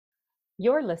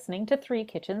You're listening to Three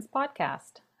Kitchens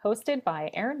Podcast, hosted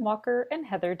by Erin Walker and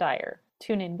Heather Dyer.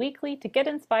 Tune in weekly to get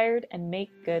inspired and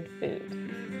make good food.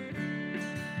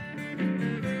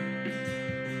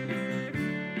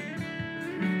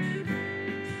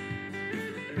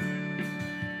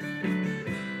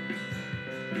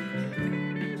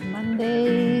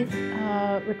 Monday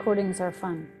recordings are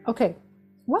fun. Okay,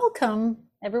 welcome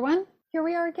everyone. Here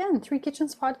we are again, Three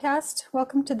Kitchens Podcast.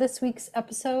 Welcome to this week's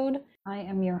episode. I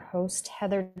am your host,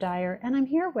 Heather Dyer, and I'm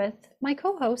here with my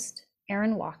co-host,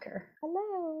 Erin Walker.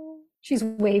 Hello. She's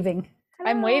waving. Hello.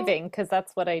 I'm waving because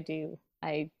that's what I do.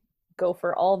 I go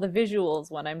for all the visuals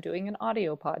when I'm doing an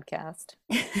audio podcast.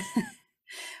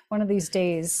 One of these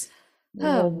days,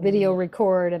 we'll video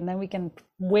record and then we can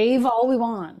wave all we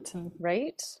want. And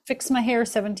right? Fix my hair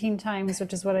 17 times,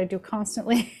 which is what I do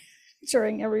constantly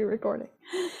during every recording.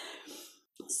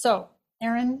 So,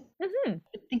 Erin,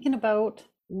 thinking about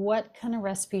what kind of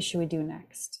recipe should we do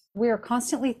next? We are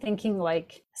constantly thinking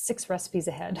like 6 recipes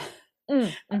ahead. I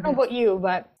don't know about you,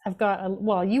 but I've got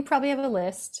you probably have a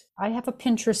list. I have a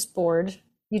Pinterest board.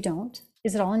 You don't?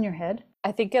 Is it all in your head?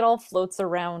 I think it all floats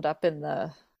around up in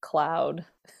the cloud.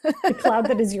 The cloud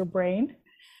that is your brain?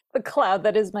 The cloud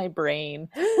that is my brain.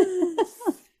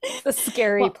 The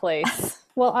scary place.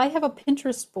 Well, I have a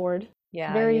Pinterest board.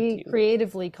 Yeah, very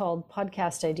creatively called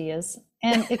podcast ideas,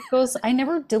 and it goes, I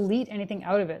never delete anything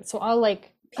out of it, so I'll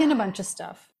like pin a bunch of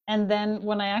stuff, and then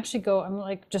when I actually go, I'm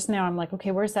like, just now I'm like,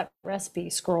 okay, where's that recipe?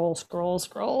 Scroll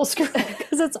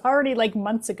because it's already like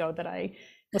months ago that I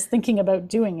was thinking about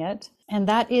doing it. And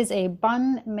that is a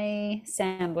Bánh Mì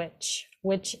Sandwich,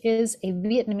 which is a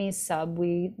Vietnamese sub.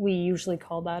 We usually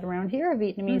call that around here a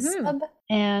Vietnamese sub.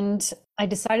 And I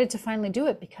decided to finally do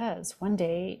it because one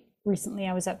day recently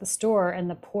I was at the store and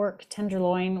the pork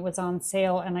tenderloin was on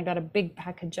sale and I got a big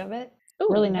package of it. Ooh,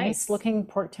 really nice looking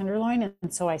pork tenderloin.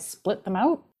 And so I split them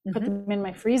out, put them in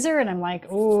my freezer, and I'm like,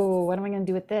 oh, what am I going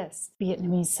to do with this?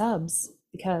 Vietnamese subs,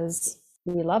 because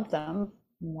we love them.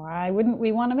 Why wouldn't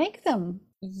we want to make them?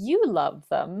 You love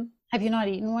them. Have you not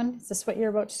eaten one? Is this what you're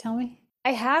about to tell me?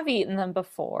 I have eaten them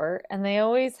before, and they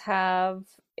always have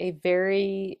a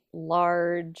very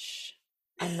large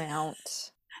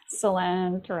amount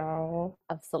cilantro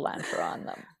on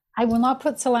them. I will not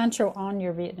put cilantro on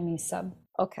your Vietnamese sub.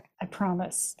 Okay. I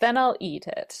promise. Then I'll eat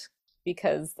it,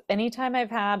 because anytime I've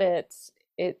had it,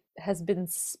 it has been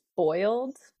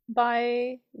spoiled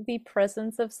by the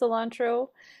presence of cilantro.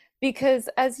 Because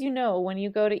as you know, when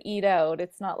you go to eat out,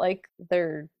 it's not like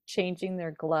they're changing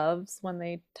their gloves when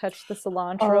they touch the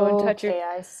cilantro and touch your... Okay,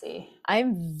 I see.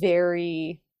 I'm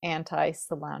very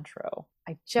anti-cilantro.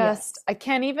 I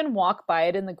can't even walk by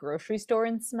it in the grocery store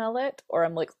and smell it, or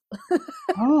I'm like,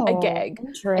 I gag.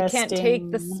 I can't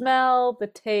take the smell, the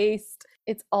taste.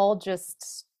 It's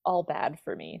all bad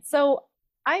for me. So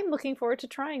I'm looking forward to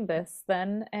trying this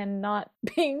then and not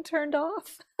being turned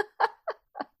off.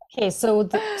 Okay, so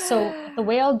the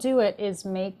way I'll do it is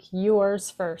make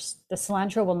yours first. The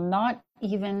cilantro will not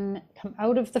even come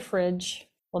out of the fridge,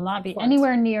 will not be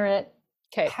anywhere near it.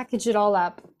 Okay. Package it all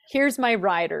up. Here's my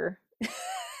rider.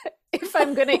 If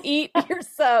I'm going to eat your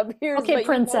sub, here's what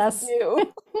princess.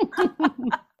 You must do.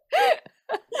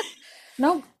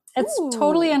 No, it's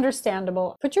totally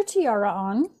understandable. Put your tiara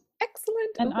on.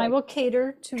 Excellent. And I will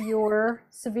cater to your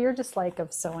severe dislike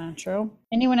of cilantro.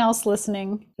 Anyone else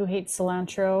listening who hates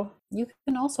cilantro, you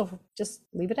can also just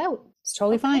leave it out. It's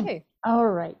totally fine. All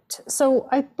right. So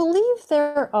I believe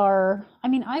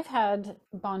I've had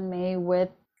banh mi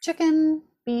with chicken,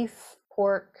 beef,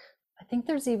 pork. I think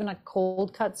there's even a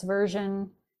cold cuts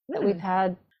version that we've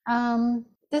had.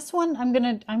 This one I'm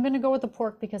gonna go with the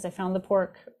pork because I found the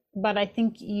pork. But I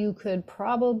think you could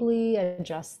probably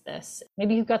adjust this.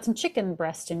 Maybe you've got some chicken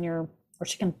breast or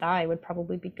chicken thigh would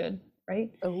probably be good,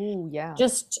 right? Oh, yeah.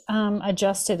 Just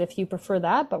adjust it if you prefer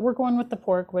that. But we're going with the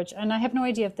pork, and I have no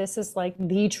idea if this is like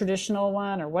the traditional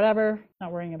one or whatever.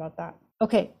 Not worrying about that.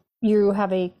 Okay, you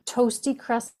have a toasty,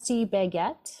 crusty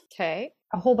baguette. Okay.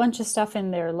 A whole bunch of stuff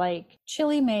in there like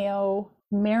chili mayo,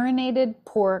 marinated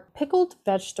pork, pickled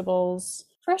vegetables,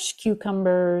 fresh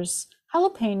cucumbers,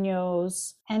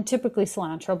 jalapeños, and typically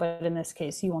cilantro, but in this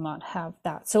case you will not have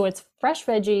that. So it's fresh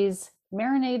veggies,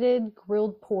 marinated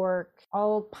grilled pork,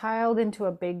 all piled into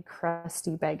a big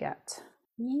crusty baguette.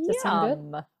 Does that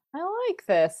sound good? I like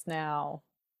this now.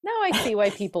 Now I see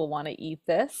why people want to eat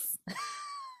this.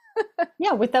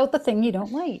 Yeah, without the thing you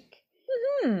don't like.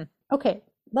 Okay,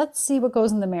 let's see what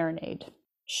goes in the marinade.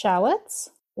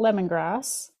 Shallots,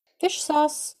 lemongrass, fish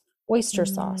sauce, oyster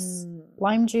sauce,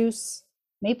 lime juice,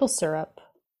 maple syrup,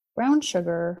 brown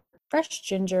sugar, fresh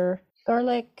ginger,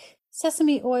 garlic,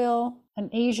 sesame oil, an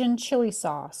Asian chili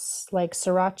sauce like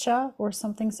sriracha or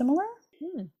something similar,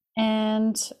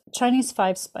 and Chinese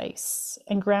 5-spice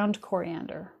and ground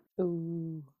coriander.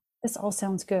 Ooh. This all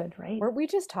sounds good, right? Weren't we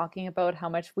just talking about how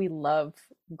much we love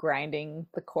grinding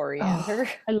the coriander?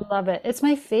 Oh, I love it. It's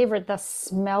my favorite. The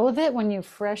smell of it when you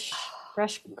fresh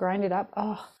grind it up.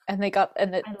 Oh, and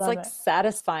it's like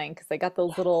satisfying because they got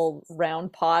those little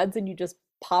round pods and you just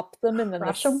pop them and then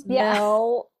crush the them.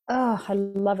 smell. Oh, I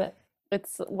love it.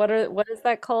 It's what is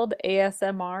that called?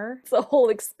 ASMR. It's a whole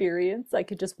experience. I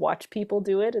could just watch people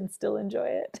do it and still enjoy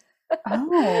it.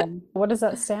 Oh, what does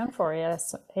that stand for?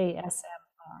 ASMR.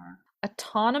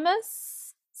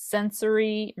 Autonomous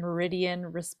sensory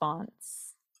meridian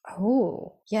response.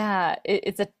 Oh. Yeah,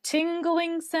 it's a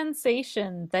tingling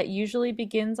sensation that usually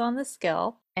begins on the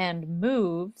scalp and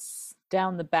moves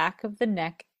down the back of the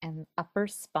neck and upper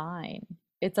spine.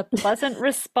 It's a pleasant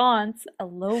response, a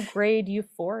low-grade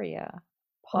euphoria.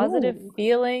 Positive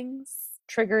feelings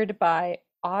triggered by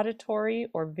auditory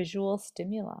or visual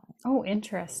stimuli. Oh,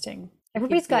 interesting.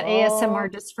 Everybody's got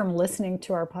ASMR just from listening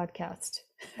to our podcast.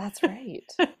 That's right.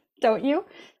 Don't you?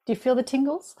 Do you feel the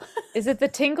tingles? Is it the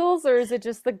tingles or is it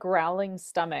just the growling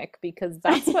stomach? Because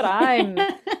that's what I'm...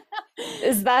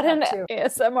 Is that an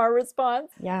ASMR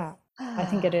response? Yeah, I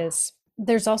think it is.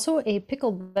 There's also a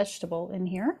pickled vegetable in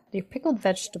here. The pickled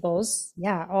vegetables,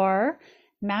 are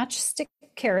matchstick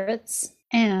carrots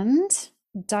and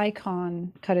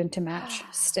daikon cut into match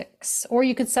sticks. Or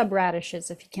you could sub radishes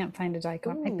if you can't find a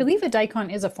daikon. Ooh. I believe a daikon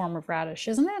is a form of radish,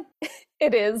 isn't it?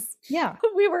 It is. Yeah.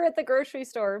 We were at the grocery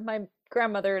store, my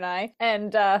grandmother and I,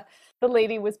 and the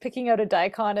lady was picking out a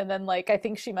daikon, and then I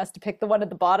think she must have picked the one at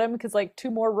the bottom because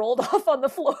two more rolled off on the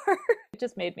floor. It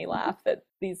just made me laugh that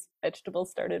these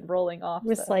vegetables started rolling off. It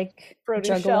was like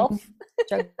produce shelf.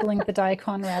 Juggling the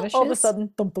daikon radishes. All of a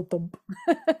sudden, thump, thump, thump.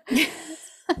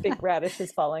 Big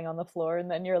radishes falling on the floor, and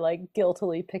then you're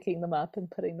guiltily picking them up and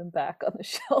putting them back on the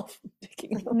shelf.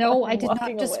 No, I did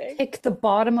not just pick the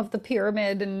bottom of the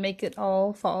pyramid and make it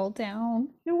all fall down.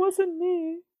 It wasn't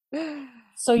me.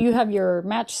 So you have your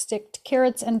matchsticked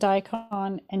carrots and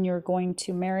daikon, and you're going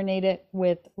to marinate it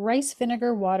with rice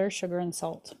vinegar, water, sugar, and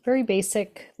salt. Very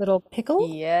basic little pickle.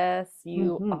 Yes,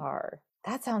 you are.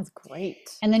 That sounds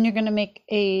great. And then you're going to make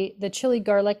the chili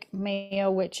garlic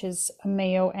mayo, which is a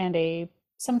mayo and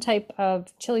some type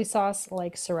of chili sauce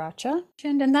like sriracha.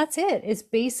 And that's it. It's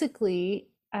basically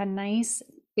a nice,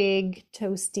 big,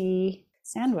 toasty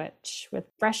sandwich with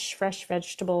fresh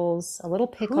vegetables, a little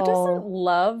pickle. Who doesn't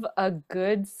love a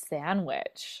good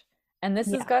sandwich? And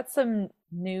this has got some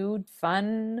new,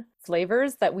 fun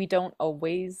flavors that we don't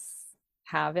always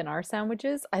have in our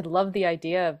sandwiches. I love the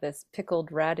idea of this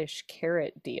pickled radish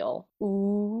carrot deal.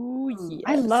 Ooh, yes.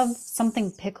 I love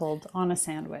something pickled on a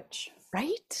sandwich.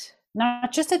 Right?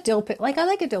 Not just a dill pickle. I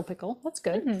like a dill pickle. That's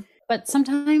good. Mm-hmm. But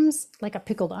sometimes a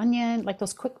pickled onion,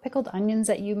 those quick pickled onions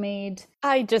that you made.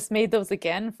 I just made those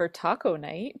again for taco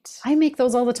night. I make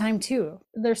those all the time too.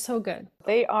 They're so good.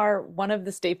 They are one of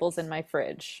the staples in my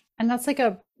fridge. And that's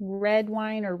a red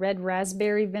wine or red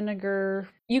raspberry vinegar.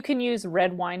 You can use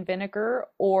red wine vinegar,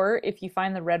 or if you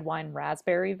find the red wine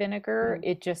raspberry vinegar,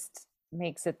 it just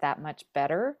makes it that much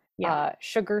better. Yeah.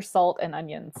 Sugar, salt, and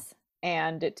onions.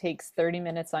 And it takes 30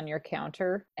 minutes on your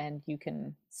counter, and you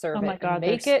can serve it and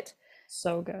make it.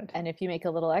 So good. And if you make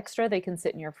a little extra, they can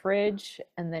sit in your fridge,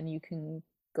 and then you can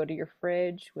go to your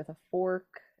fridge with a fork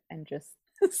and just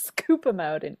scoop them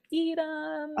out and eat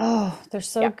them. Oh, they're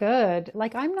so good.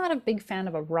 I'm not a big fan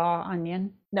of a raw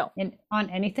onion. No. On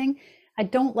anything. I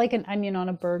don't like an onion on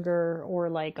a burger or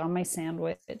on my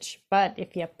sandwich. But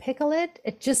if you pickle it,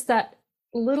 it's just that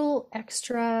little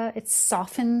extra, it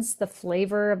softens the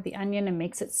flavor of the onion and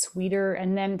makes it sweeter,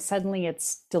 and then suddenly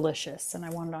it's delicious and I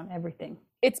want it on everything.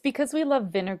 It's because we love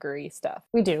vinegary stuff.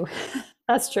 We do.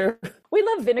 That's true. We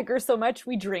love vinegar so much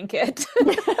we drink it.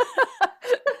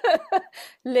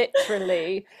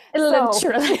 Literally.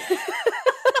 It's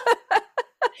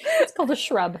called a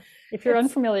shrub. If you're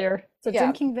unfamiliar, it's a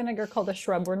drinking vinegar called a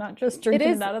shrub. We're not just drinking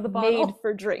it out of the bottle. It is made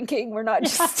for drinking. We're not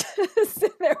just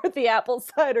sitting there with the apple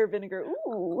cider vinegar.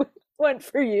 Ooh, one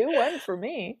for you, one for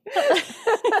me.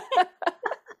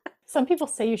 Some people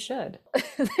say you should.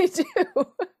 They do.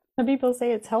 Some people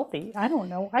say it's healthy. I don't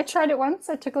know. I tried it once.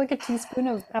 I took a teaspoon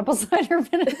of apple cider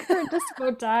vinegar and just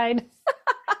about died.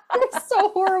 It's so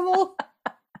horrible.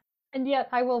 And yet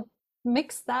I will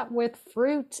mix that with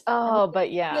fruit. Oh,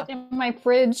 but yeah. It in my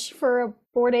fridge for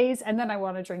 4 days, and then I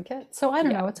want to drink it. So I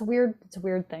don't know. It's a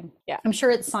weird thing. Yeah. I'm sure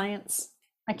it's science.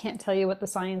 I can't tell you what the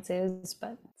science is,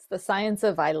 but it's the science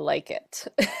of I like it.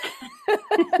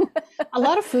 A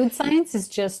lot of food science is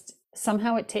just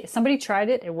somehow somebody tried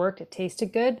it, it worked, it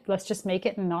tasted good. Let's just make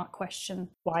it and not question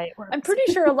why it works. I'm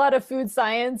pretty sure a lot of food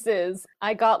science is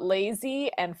I got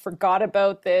lazy and forgot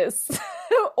about this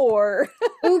or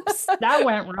oops, that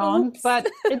went wrong, but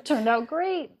it turned out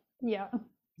great. Yeah.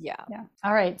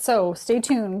 All right, so stay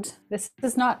tuned. This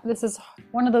is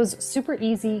one of those super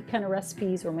easy kind of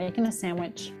recipes. We're making a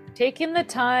sandwich. Taking the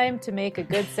time to make a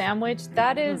good sandwich,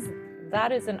 that is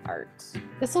an art.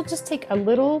 This will just take a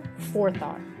little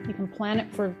forethought. You can plan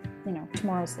it for,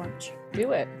 tomorrow's lunch.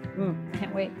 Do it.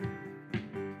 Can't wait.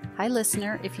 Hi,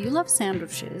 listener. If you love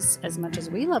sandwiches as much as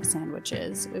we love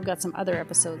sandwiches, we've got some other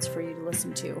episodes for you to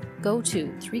listen to. Go to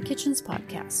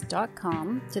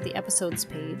threekitchenspodcast.com to the episodes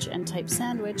page and type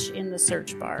sandwich in the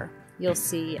search bar. You'll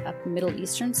see a Middle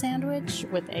Eastern sandwich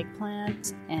with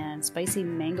eggplant and spicy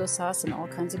mango sauce and all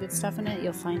kinds of good stuff in it.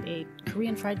 You'll find a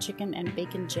Korean fried chicken and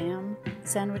bacon jam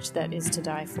sandwich that is to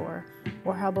die for.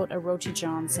 Or how about a roti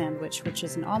john sandwich, which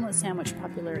is an omelet sandwich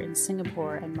popular in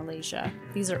Singapore and Malaysia.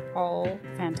 These are all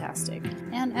fantastic.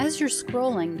 And as you're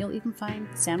scrolling, you'll even find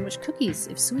sandwich cookies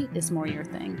if sweet is more your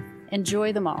thing.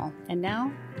 Enjoy them all. And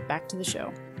now, back to the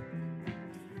show.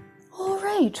 All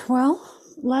right, well,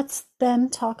 let's then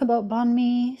talk about banh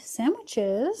mi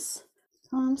sandwiches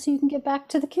so you can get back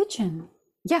to the kitchen.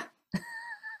 Yeah.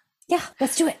 Yeah,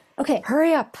 let's do it. Okay.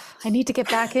 Hurry up. I need to get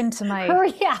back into my...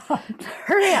 Hurry up.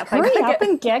 Hurry up.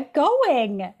 And get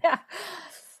going. Yeah.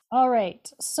 All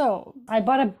right. So I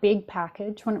bought a big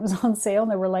package when it was on sale.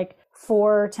 And there were like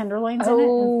 4 tenderloins in it.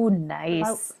 Oh,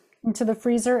 nice. Into the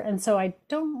freezer. And so I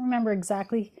don't remember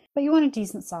exactly, but you want a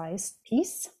decent sized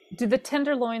piece. Do the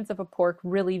tenderloins of a pork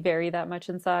really vary that much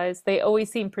in size? They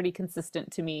always seem pretty consistent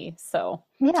to me, so.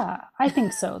 Yeah, I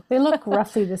think so. They look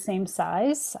roughly the same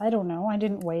size. I don't know. I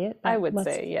didn't weigh it. I would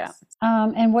say, yeah.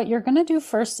 And what you're going to do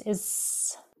first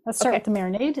is, let's start with the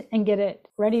marinade and get it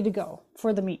ready to go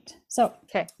for the meat. So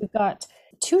we've got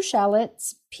 2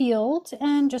 shallots peeled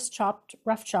and just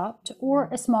rough chopped, or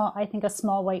a small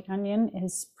white onion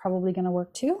is probably going to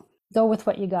work too. Go with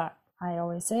what you got, I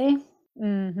always say.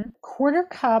 Quarter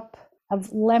cup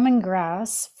of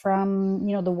lemongrass from,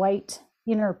 the white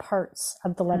inner parts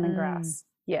of the lemongrass.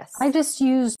 Yes. I just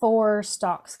used 4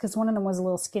 stalks because one of them was a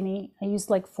little skinny. I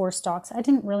used like 4 stalks. I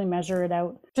didn't really measure it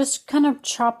out. Just kind of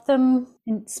chop them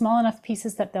in small enough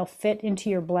pieces that they'll fit into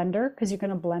your blender because you're going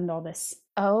to blend all this.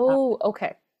 Oh,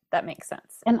 okay. That makes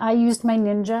sense. And I used my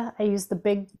Ninja. I used the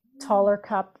big, taller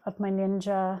cup of my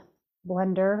Ninja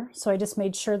blender. So I just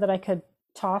made sure that I could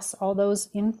toss all those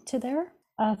into there.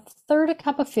 1/3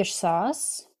 cup of fish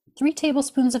sauce, 3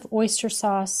 tablespoons of oyster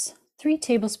sauce, 3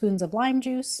 tablespoons of lime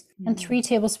juice, and 3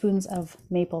 tablespoons of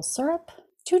maple syrup,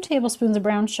 2 tablespoons of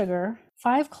brown sugar,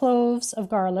 5 cloves of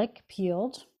garlic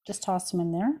peeled, just toss them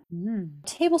in there, a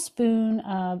tablespoon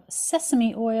of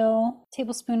sesame oil,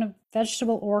 tablespoon of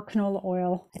vegetable or canola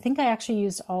oil. I think I actually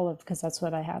used olive because that's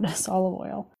what I had, is olive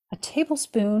oil. A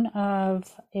tablespoon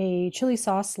of a chili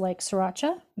sauce like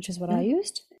sriracha, which is what I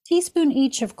used. Teaspoon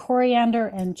each of coriander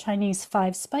and Chinese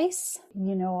 5 spice.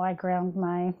 I ground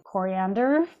my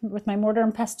coriander with my mortar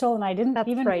and pestle, and I didn't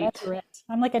measure it.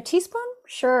 I'm like, a teaspoon?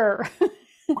 Sure.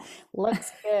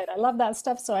 Looks good. I love that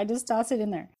stuff, so I just toss it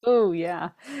in there. Oh,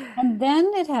 yeah. And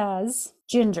then it has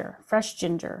ginger, fresh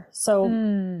ginger. So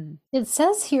it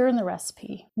says here in the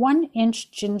recipe,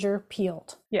 1-inch ginger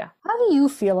peeled. Yeah. How do you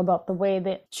feel about the way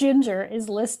that ginger is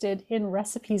listed in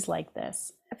recipes like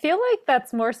this? I feel like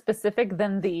that's more specific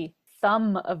than the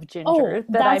thumb of ginger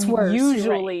that I'm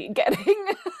usually getting.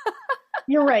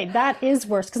 You're right. That is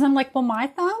worse. Because I'm like, well, my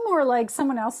thumb or like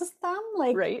someone else's thumb?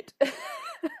 Like, right.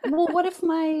 Well, what if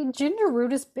my ginger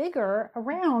root is bigger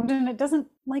around and it doesn't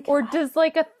like... Or does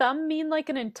like a thumb mean like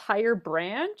an entire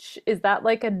branch? Is that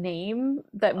like a name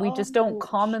that we just don't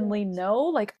commonly know?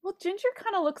 Like, well, ginger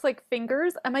kind of looks like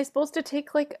fingers. Am I supposed to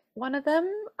take like one of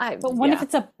them? But what if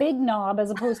it's a big knob as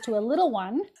opposed to a little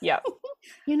one? Yeah.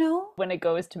 When it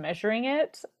goes to measuring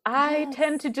it, I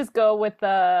tend to just go with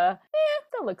the,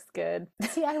 that looks good.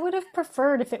 See, I would have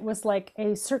preferred if it was like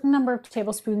a certain number of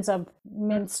tablespoons of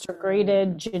minced or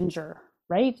grated ginger,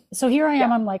 right? So here I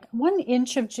am, I'm like, 1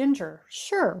 inch of ginger.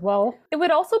 Sure, well. It would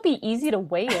also be easy to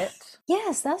weigh it.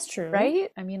 Yes, that's true.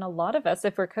 Right? I mean, a lot of us,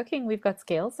 if we're cooking, we've got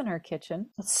scales in our kitchen.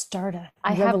 Let's start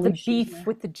I have the beef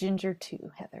with the ginger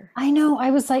too, Heather. I know.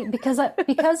 I was like, because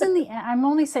in the end, I'm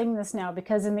only saying this now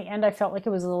because in the end I felt like it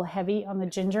was a little heavy on the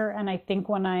ginger. And I think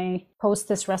when I post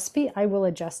this recipe, I will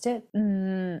adjust it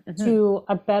to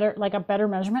a better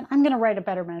measurement. I'm going to write a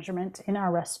better measurement in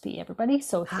our recipe, everybody.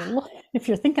 So if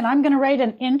you're thinking I'm going to write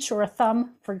an inch or a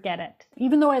thumb, forget it.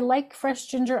 Even though I like fresh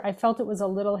ginger, I felt it was a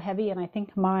little heavy. And I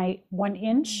think my 1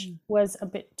 inch was a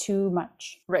bit too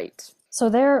much. Right. So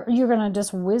there, you're going to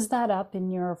just whiz that up in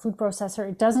your food processor.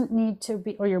 It doesn't need to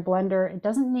be, or your blender, it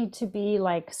doesn't need to be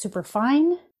like super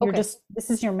fine. You're just, this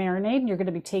is your marinade. You're going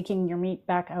to be taking your meat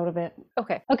back out of it.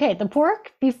 Okay. Okay, the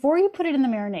pork, before you put it in the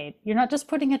marinade, you're not just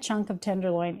putting a chunk of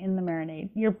tenderloin in the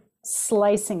marinade. You're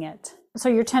slicing it. So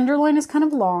your tenderloin is kind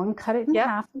of long. Cut it in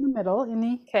half in the middle in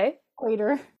the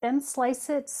equator. Then slice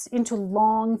it into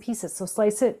long pieces. So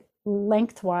slice it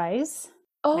lengthwise.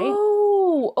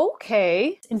 Oh,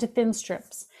 okay. Into thin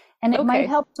strips. And it might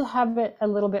help to have it a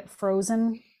little bit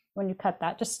frozen when you cut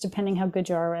that, just depending how good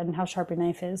you are and how sharp your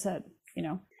knife is at, you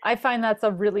know. I find that's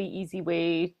a really easy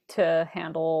way to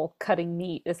handle cutting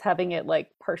meat, is having it like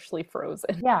partially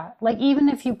frozen. Yeah, like even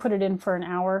if you put it in for an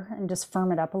hour and just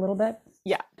firm it up a little bit.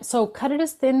 Yeah. So cut it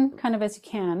as thin kind of as you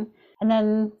can. And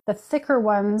then the thicker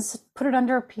ones, put it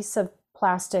under a piece of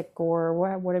plastic or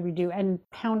whatever you do and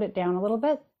pound it down a little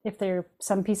bit. If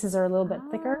some pieces are a little bit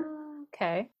thicker.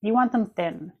 Okay. You want them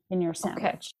thin in your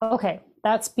sandwich. Okay.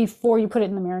 That's before you put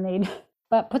it in the marinade.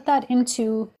 But put that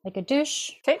into like a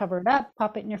dish, cover it up,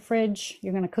 pop it in your fridge.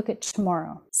 You're going to cook it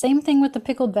tomorrow. Same thing with the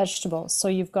pickled vegetables. So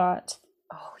you've got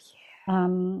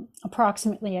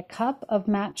approximately a cup of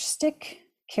matchstick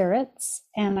carrots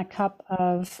and a cup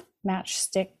of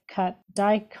matchstick cut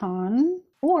daikon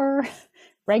or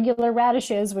regular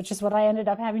radishes, which is what I ended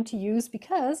up having to use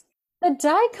because the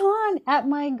daikon at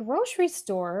my grocery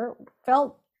store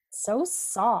felt so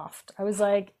soft. I was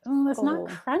like, it's not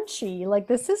crunchy. Like,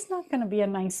 this is not going to be a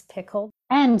nice pickle.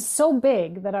 And so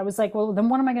big that I was like, well, then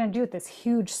what am I going to do with this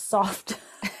huge, soft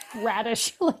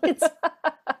radish?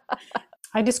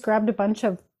 I just grabbed a bunch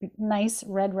of nice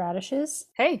red radishes.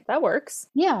 Hey, that works.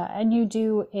 Yeah, and you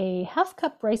do a half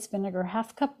cup rice vinegar,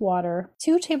 half cup water,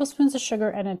 2 tablespoons of sugar,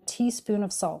 and a teaspoon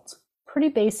of salt. Pretty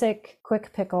basic,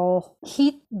 quick pickle.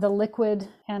 Heat the liquid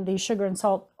and the sugar and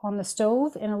salt on the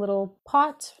stove in a little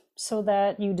pot so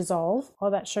that you dissolve all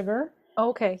that sugar.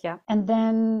 Okay, yeah. And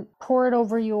then pour it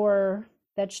over your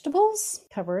vegetables,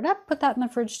 cover it up, put that in the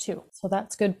fridge too. So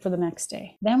that's good for the next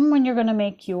day. Then when you're going to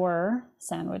make your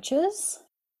sandwiches,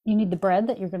 you need the bread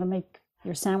that you're going to make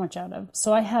your sandwich out of.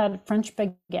 So I had French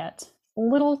baguette, a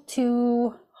little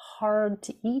too hard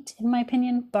to eat in my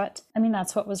opinion, but I mean,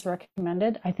 that's what was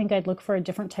recommended. I think I'd look for a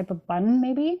different type of bun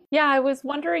maybe. Yeah, I was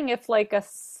wondering if like a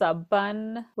sub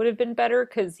bun would have been better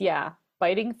because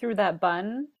biting through that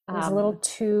bun was a little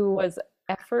too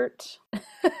effort.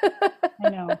 I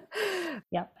know.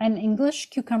 Yeah. An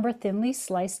English cucumber thinly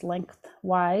sliced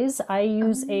lengthwise. I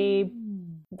use a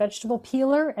vegetable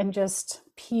peeler and just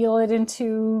peel it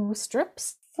into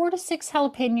strips. 4 to 6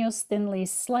 jalapeños thinly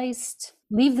sliced.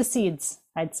 Leave the seeds,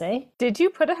 I'd say. Did you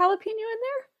put a jalapeno in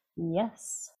there?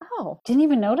 Yes. Oh. Didn't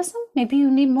even notice them? Maybe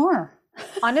you need more.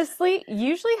 Honestly,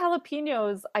 usually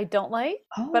jalapenos I don't like,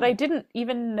 but I didn't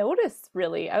even notice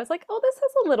really. I was like, oh, this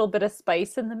has a little bit of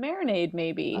spice in the marinade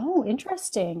maybe. Oh,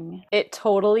 interesting. It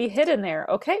totally hit in there.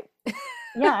 Okay.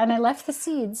 Yeah, and I left the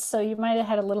seeds, so you might have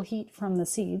had a little heat from the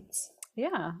seeds.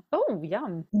 Yeah. Oh,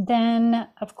 yum. Then,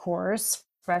 of course,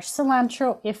 fresh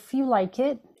cilantro if you like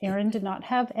it. Erin did not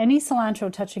have any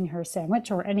cilantro touching her sandwich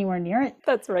or anywhere near it.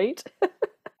 That's right.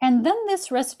 And then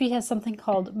this recipe has something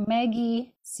called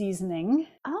Maggi seasoning.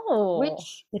 Oh.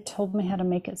 Which it told me how to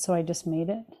make it, so I just made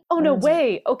it. Oh, no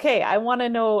way. Okay, I want to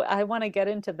know. I want to get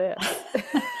into this.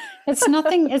 It's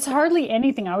nothing. It's hardly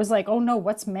anything. I was like, oh no,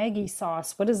 what's Maggi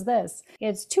sauce? What is this?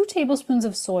 It's 2 tablespoons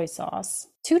of soy sauce,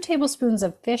 2 tablespoons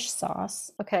of fish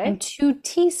sauce, and 2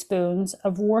 teaspoons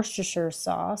of Worcestershire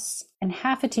sauce, and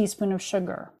half a teaspoon of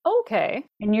sugar. Okay.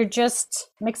 And you're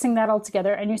just mixing that all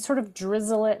together and you sort of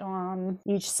drizzle it on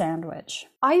each sandwich.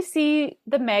 I see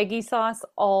the Maggi sauce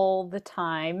all the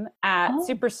time at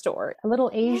Superstore. A little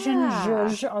Asian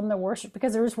zhuzh on the Worcestershire,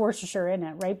 because there's Worcestershire in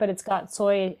it, right? But it's got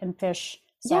soy and fish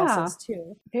sauces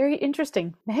too. Very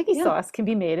interesting. Maggi sauce can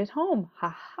be made at home.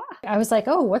 Ha ha. I was like,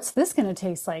 oh, what's this going to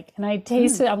taste like? And I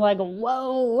tasted it. I'm like,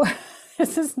 whoa.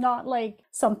 This is not like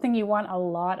something you want a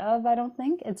lot of, I don't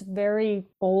think. It's very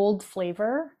bold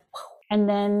flavor. And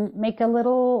then make a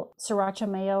little sriracha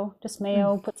mayo, just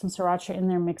mayo, put some sriracha in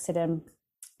there, mix it in.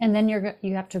 And then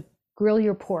you have to grill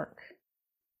your pork.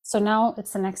 So now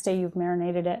it's the next day you've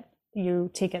marinated it.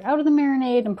 You take it out of the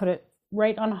marinade and put it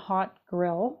right on a hot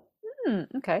grill.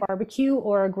 Barbecue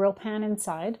or a grill pan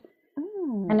inside.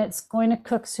 And it's going to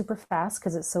cook super fast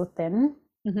because it's so thin.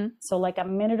 So like a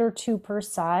minute or 2 per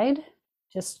side.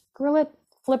 Just grill it,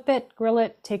 flip it, grill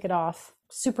it, take it off.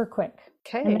 Super quick.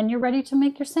 Okay. And then you're ready to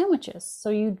make your sandwiches. So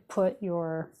you'd put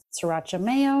your sriracha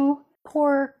mayo,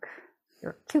 pork,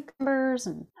 your cucumbers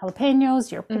and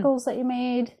jalapenos, your pickles that you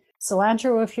made.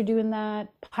 cilantro if you're doing that.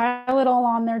 Pile it all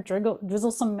on there,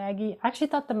 drizzle some Maggi. I actually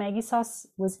thought the Maggi sauce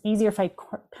was easier if I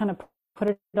kind of put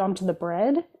it onto the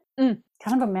bread. Kind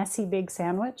of a messy big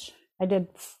sandwich. I did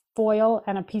foil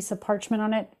and a piece of parchment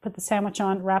on it, put the sandwich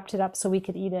on, wrapped it up so we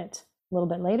could eat it a little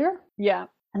bit later. Yeah.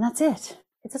 And that's it.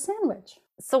 It's a sandwich.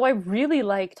 So I really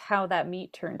liked how that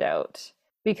meat turned out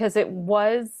because it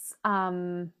wasn't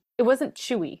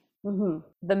chewy. The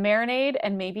marinade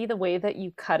and maybe the way that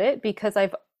you cut it, because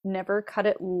I've never cut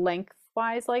it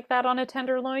lengthwise like that on a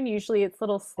tenderloin. Usually it's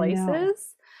little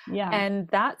slices. Yeah. And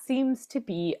that seems to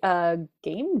be a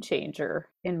game changer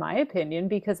in my opinion,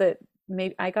 because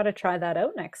maybe I got to try that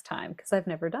out next time because I've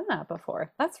never done that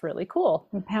before. That's really cool.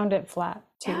 And pound it flat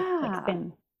too, like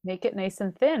thin. Make it nice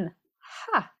and thin.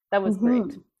 That was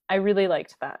great. I really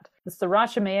liked that. The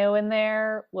sriracha mayo in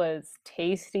there was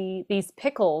tasty. These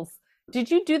pickles, did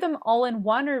you do them all in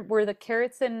one, or were the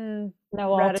carrots and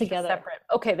all together? Separate?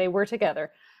 Okay, they were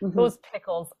together. Those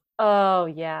pickles. Oh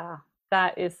yeah,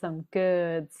 that is some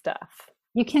good stuff.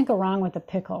 You can't go wrong with a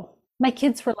pickle. My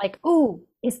kids were like, "Oh,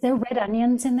 is there red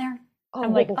onions in there?"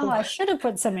 I'm like, "Oh, I should have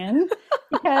put some in,"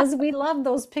 because we love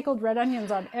those pickled red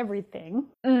onions on everything.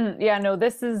 Yeah, no,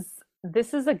 this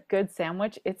is a good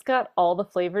sandwich. It's got all the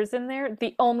flavors in there.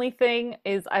 The only thing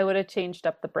is I would have changed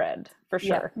up the bread for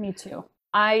sure. Yeah, me too.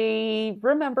 I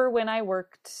remember when I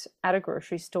worked at a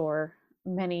grocery store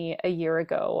many a year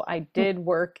ago, I did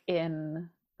work in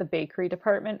the bakery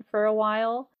department for a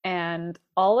while, and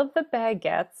all of the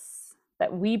baguettes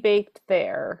that we baked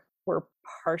there were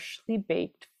partially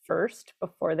baked first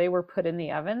before they were put in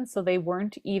the oven. So they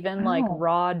weren't even like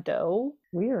raw dough.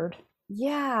 Weird.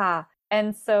 Yeah.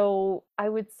 And so I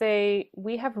would say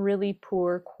we have really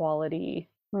poor quality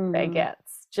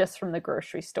baguettes just from the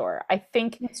grocery store. I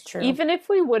think that's true. Even if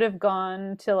we would have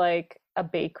gone to like a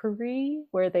bakery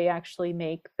where they actually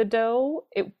make the dough,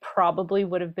 it probably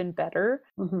would have been better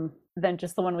than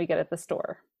just the one we get at the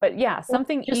store. But yeah,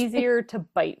 something easier to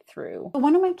bite through.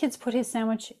 One of my kids put his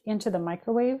sandwich into the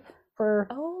microwave for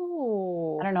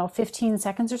I don't know, 15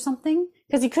 seconds or something,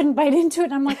 because he couldn't bite into it.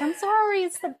 And I'm like, I'm sorry,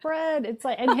 it's the bread. It's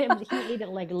like, and he ate it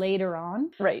like later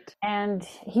on. Right. And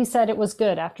he said it was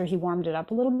good after he warmed it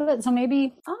up a little bit. So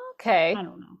maybe, okay. I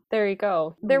don't know. There you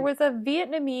go. There was a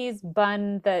Vietnamese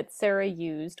bun that Sarah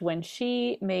used when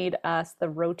she made us the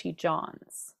roti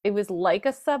johns. It was like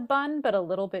a sub bun, but a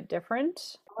little bit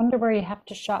different. I wonder where you have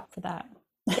to shop for that.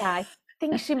 Yeah, I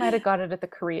think she might have got it at the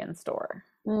Korean store.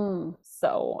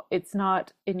 So it's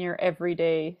not in your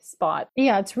everyday spot.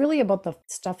 Yeah, it's really about the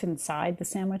stuff inside the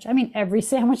sandwich. I mean, every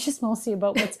sandwich is mostly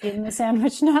about what's in the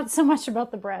sandwich, not so much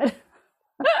about the bread.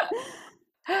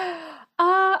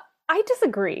 I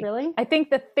disagree. Really? I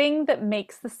think the thing that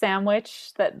makes the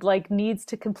sandwich that like needs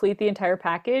to complete the entire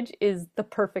package is the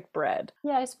perfect bread.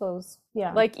 Yeah, I suppose.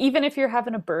 Yeah. Like even if you're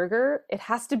having a burger, it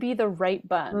has to be the right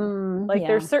bun.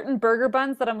 There's certain burger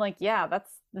buns that I'm like, yeah,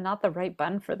 that's not the right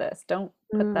bun for this. Don't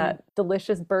put that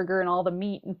delicious burger and all the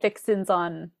meat and fixins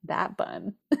on that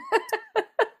bun.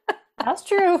 That's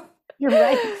true. You're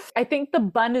right. I think the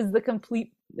bun is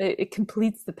it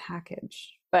completes the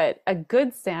package. But a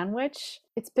good sandwich,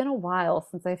 it's been a while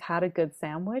since I've had a good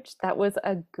sandwich. That was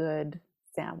a good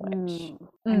sandwich.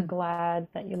 I'm glad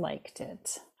that you liked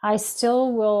it. I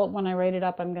still will, when I write it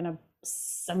up, I'm gonna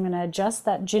adjust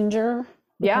that ginger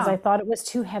because I thought it was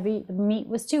too heavy. The meat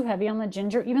was too heavy on the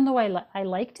ginger. Even though I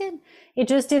liked it, it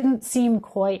just didn't seem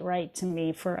quite right to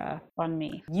me for a banh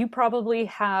mi. You probably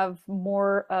have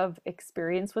more of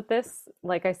experience with this.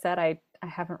 Like I said, I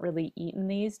haven't really eaten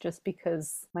these just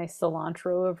because my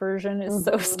cilantro aversion is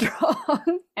so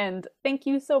strong. And thank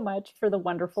you so much for the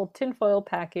wonderful tinfoil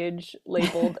package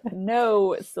labeled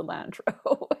no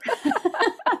cilantro.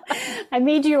 I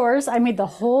made yours. I made the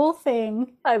whole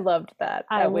thing. I loved that.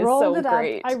 That was rolled so it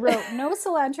great. Up. I wrote no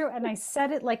cilantro and I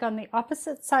set it like on the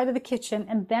opposite side of the kitchen.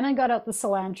 And then I got out the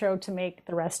cilantro to make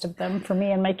the rest of them for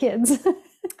me and my kids.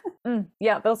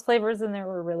 Yeah, those flavors in there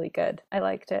were really good. I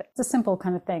liked it. It's a simple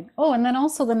kind of thing. Oh, and then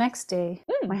also the next day,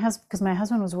 because my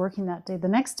husband was working that day, the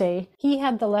next day, he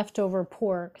had the leftover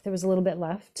pork. There was a little bit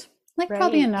left.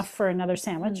 Probably enough for another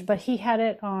sandwich, but he had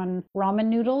it on ramen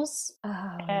noodles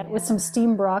with some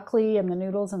steamed broccoli and the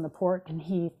noodles and the pork, and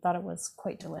he thought it was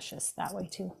quite delicious that way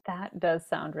too. That does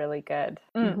sound really good.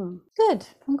 Good.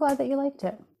 I'm glad that you liked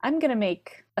it. I'm going to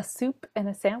make a soup and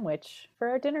a sandwich for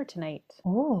our dinner tonight.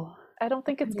 Oh. I don't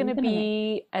think it's going to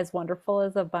be as wonderful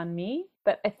as a banh mi,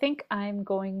 but I think I'm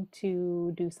going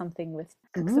to do something with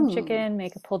cook some chicken,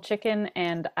 make a pulled chicken,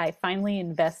 and I finally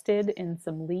invested in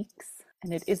some leeks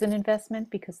And it is an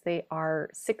investment because they are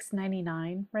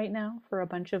 $6.99 right now for a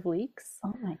bunch of leeks.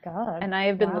 Oh my God. And I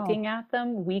have been looking at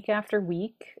them week after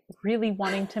week, really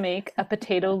wanting to make a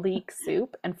potato leek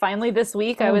soup. And finally this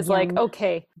week I was like,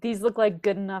 okay, these look like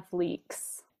good enough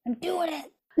leeks. I'm doing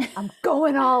it. I'm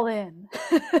going all in.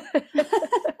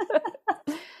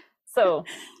 So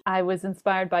I was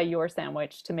inspired by your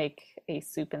sandwich to make a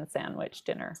soup and sandwich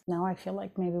dinner. Now I feel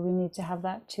like maybe we need to have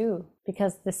that too,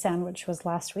 because the sandwich was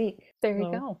last week. There you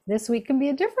go. This week can be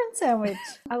a different sandwich.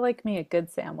 I like me a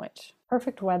good sandwich.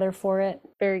 Perfect weather for it.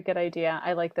 Very good idea.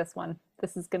 I like this one.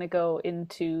 This is going to go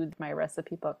into my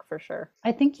recipe book for sure.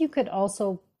 I think you could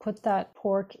also put that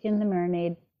pork in the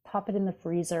marinade, pop it in the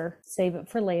freezer, save it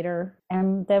for later.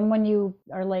 And then when you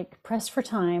are like pressed for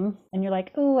time and you're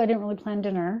like, oh, I didn't really plan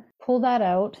dinner, pull that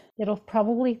out. It'll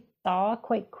probably thaw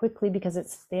quite quickly because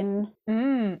it's thin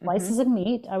slices of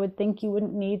meat. I would think you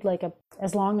wouldn't need like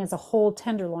as long as a whole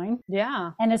tenderloin.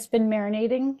 Yeah. And it's been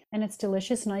marinating and it's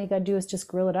delicious. And all you got to do is just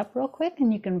grill it up real quick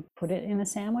and you can put it in a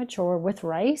sandwich or with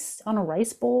rice on a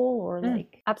rice bowl or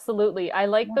like. Absolutely. I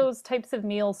like those types of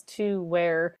meals too,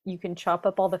 where you can chop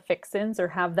up all the fixins or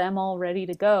have them all ready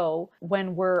to go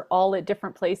when we're all at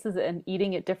different places and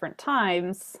eating at different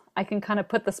times. I can kind of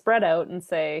put the spread out and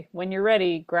say, when you're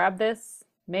ready, grab this,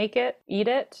 make it, eat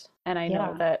it, and I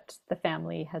know that the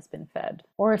family has been fed.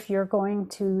 Or if you're going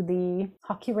to the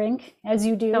hockey rink, as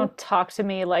you do. Don't talk to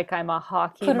me like I'm a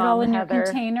hockey mom, Put it all in Heather. Your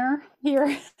container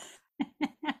here.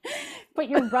 Put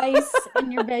your rice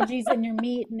and your veggies and your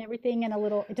meat and everything in a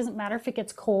little, it doesn't matter if it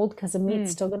gets cold because the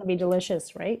meat's still going to be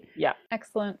delicious, right? Yeah.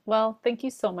 Excellent. Well, thank you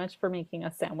so much for making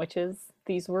us sandwiches.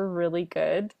 These were really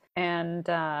good. And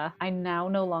I now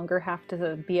no longer have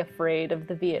to be afraid of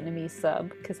the Vietnamese sub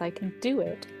because I can do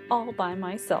it all by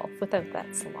myself without that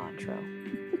cilantro.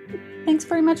 Thanks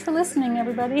very much for listening,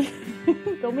 everybody.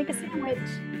 Go make a sandwich.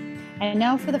 And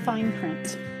now for the fine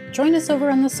print. Join us over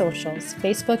on the socials,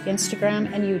 Facebook,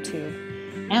 Instagram, and YouTube,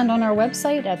 and on our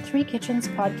website at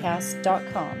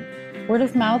threekitchenspodcast.com. Word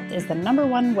of mouth is the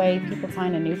 #1 way people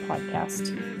find a new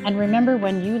podcast. And remember,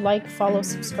 when you like, follow,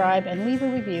 subscribe, and leave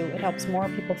a review, it helps more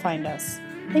people find us.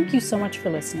 Thank you so much for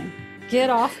listening. Get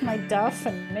off my duff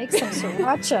and make some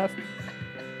sriracha.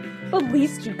 The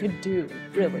least you could do,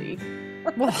 really.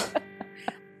 Well...